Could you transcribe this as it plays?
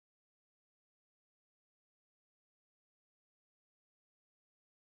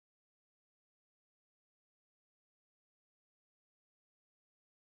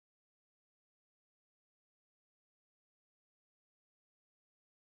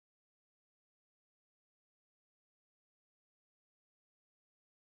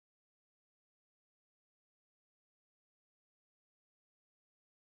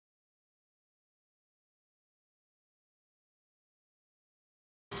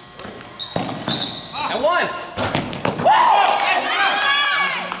And one.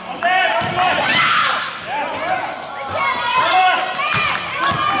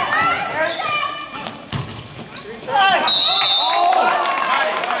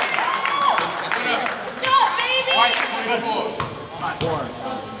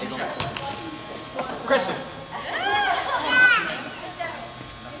 Christian.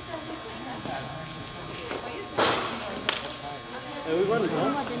 Hey, we running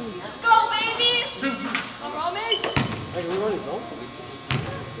zone? Go, baby! Two. Come on, me! Hey, we running zone?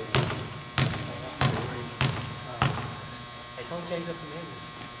 Hey, don't change up the name.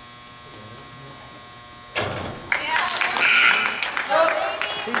 Yeah. Go,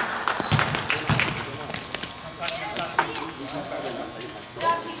 baby! Good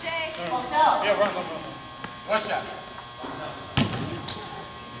job, TJ. Yeah, run. One shot.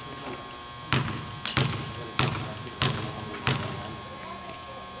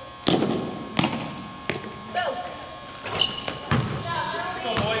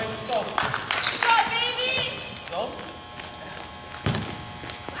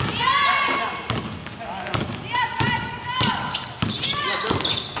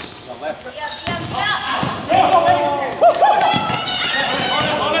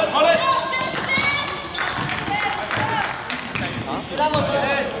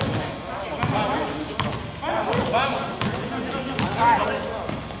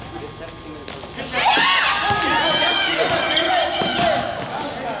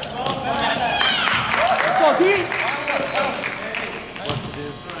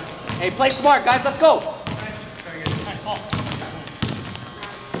 Hey, play smart, guys. Let's go.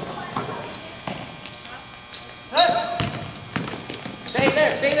 Stay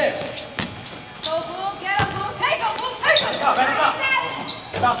there. Stay there. Go, Blue. Get him, Blue. Take him, Blue. Take him. Stop. Pick up.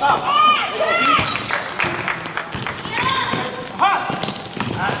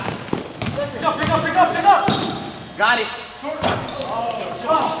 Got it.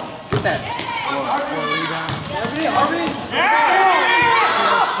 Get that. Harvey.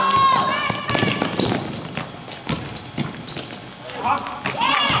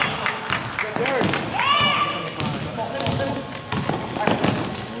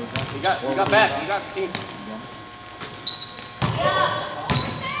 You got back. You got team.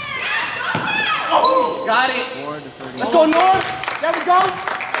 Got it. Let's go, Norm. There we go.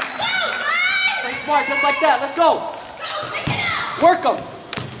 Play smart, just like that. Let's go. Work them.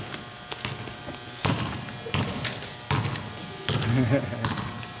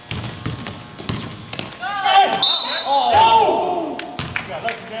 Oh!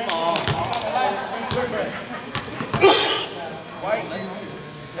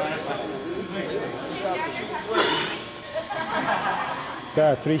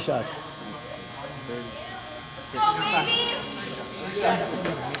 Got 3 shots. Go, baby!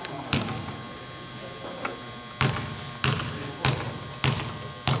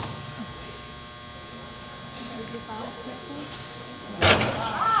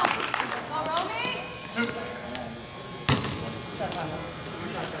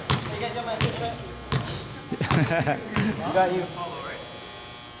 You got you.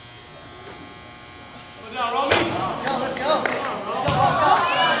 Let's go.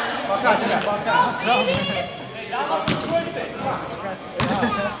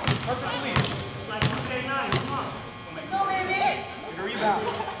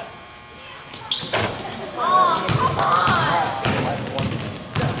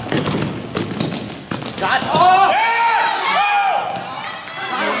 Got it. Oh!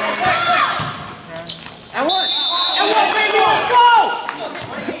 And one, baby, let's go!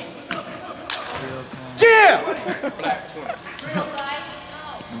 Yeah!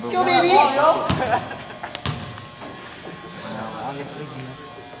 Let's go, baby!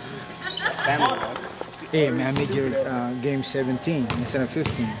 Hey, man, I made your game 17 instead of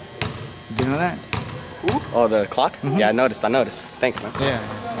 15. Did you know that? Oh, the clock? Mm-hmm. Yeah, I noticed. Thanks, man. Yeah.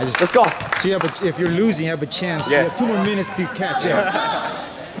 Let's go. So you have if you're losing, you have a chance. Yeah. You have 2 more minutes to catch up.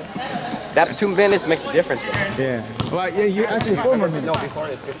 That 2 minutes makes a difference. Yeah. Well, yeah, you actually 4 more minutes. No, before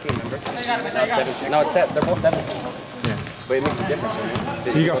it's 15, remember? Now it's 17. No, it's they're both 17. Yeah. But it makes a difference.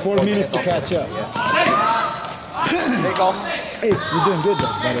 So you got 4 minutes to catch up. Yeah. There you go. Hey, you're doing good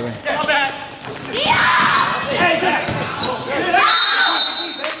though, by the way.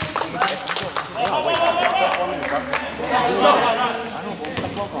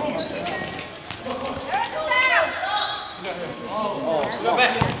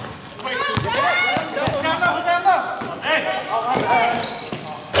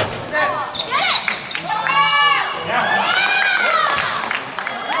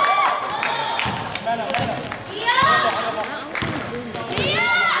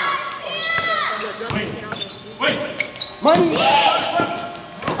 Money.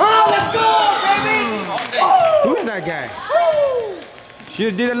 Oh, let's go, baby. Who's that guy? Should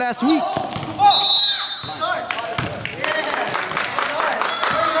have did it last week.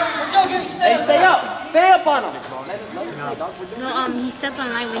 Hey, stay up. Stay up on him. No, he stepped on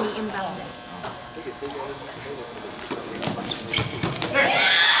line when he inbounded.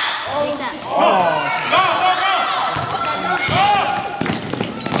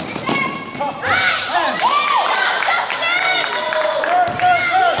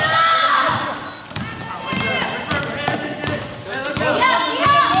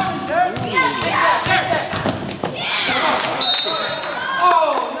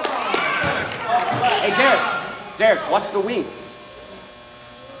 Like that. Darius, watch the wing.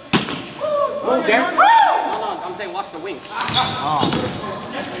 Move, Darius. No, I'm saying watch the wing.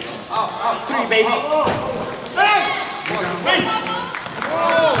 Three, baby.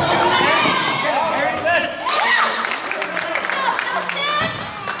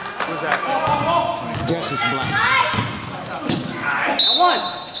 Who's that? Yes, it's black. And one.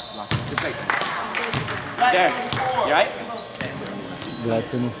 There. You right? Black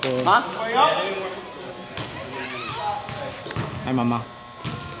 24. Huh? Hi, Mama.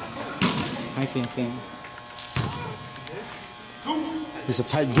 Hi, Fin. It's a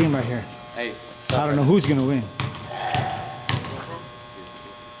tight game right here. Hey. I don't know who's gonna win.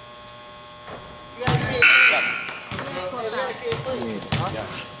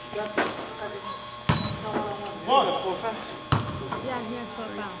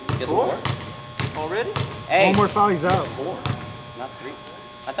 Guess four? Already? Hey. One more foul, he's out. Four. Not three.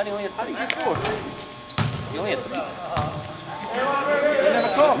 I thought he only has three. Four. He only had three.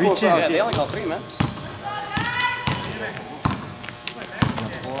 Reach in. Yeah, they only call three, man.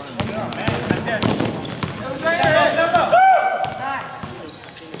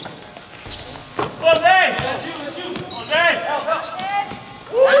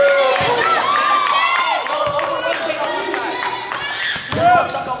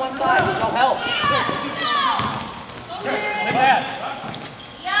 Stuck on one side, there's no help.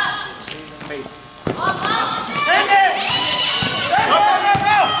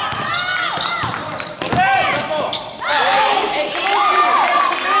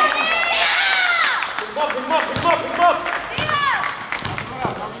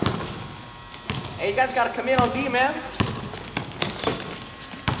 Hey, you guys gotta come in on D, man.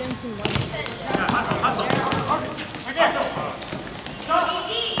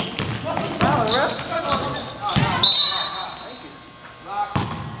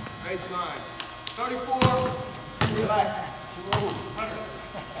 Baseline. 34. Relax.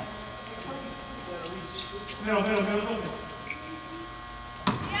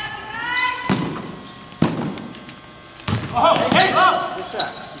 Oh, hey, up! Good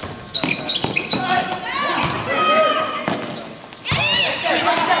shot.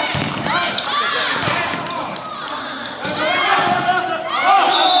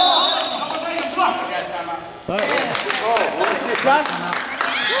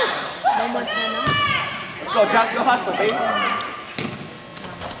 Let's go, Josh. Go hustle, baby.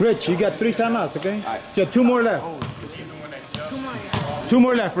 Rich, you got 3 timeouts, okay? All right. You have 2 more left. 2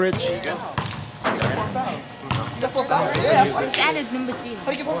 more left, Rich. He's added number 3.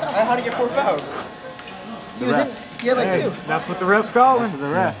 How do you get 4 fouls? He was in. He had like 2. That's what the ref's calling. That's what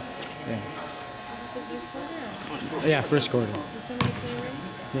the ref. Yeah, first quarter.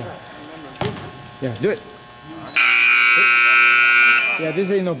 Yeah, do it. Yeah,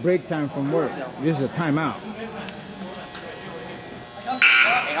 this ain't no break time from work. This is a timeout.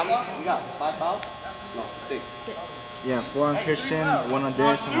 Hey, how many? You got 5 fouls? No, 6. Yeah, 4 on Christian, 1 on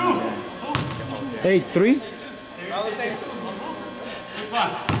Darius, and 1 on Dan. Hey, 3? You guys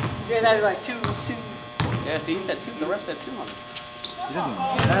had like 2. Yeah, see, he said 2. The ref said 2 on it.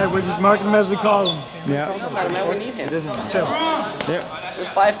 Hey, we're just marking them as we call them. Yeah. Doesn't matter, man. We need him. Chill. Yep. There's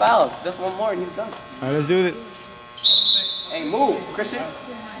 5 fouls. Just one more and he's done. All right, let's do it. Hey, move, Christian.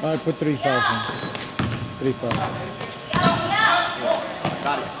 All right, put 3 fouls in. 3 fouls.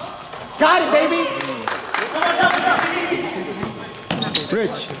 Got it. Got it, baby.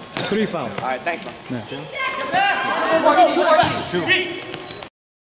 Rich, 3 fouls. All right, thanks, man. Yeah. 2.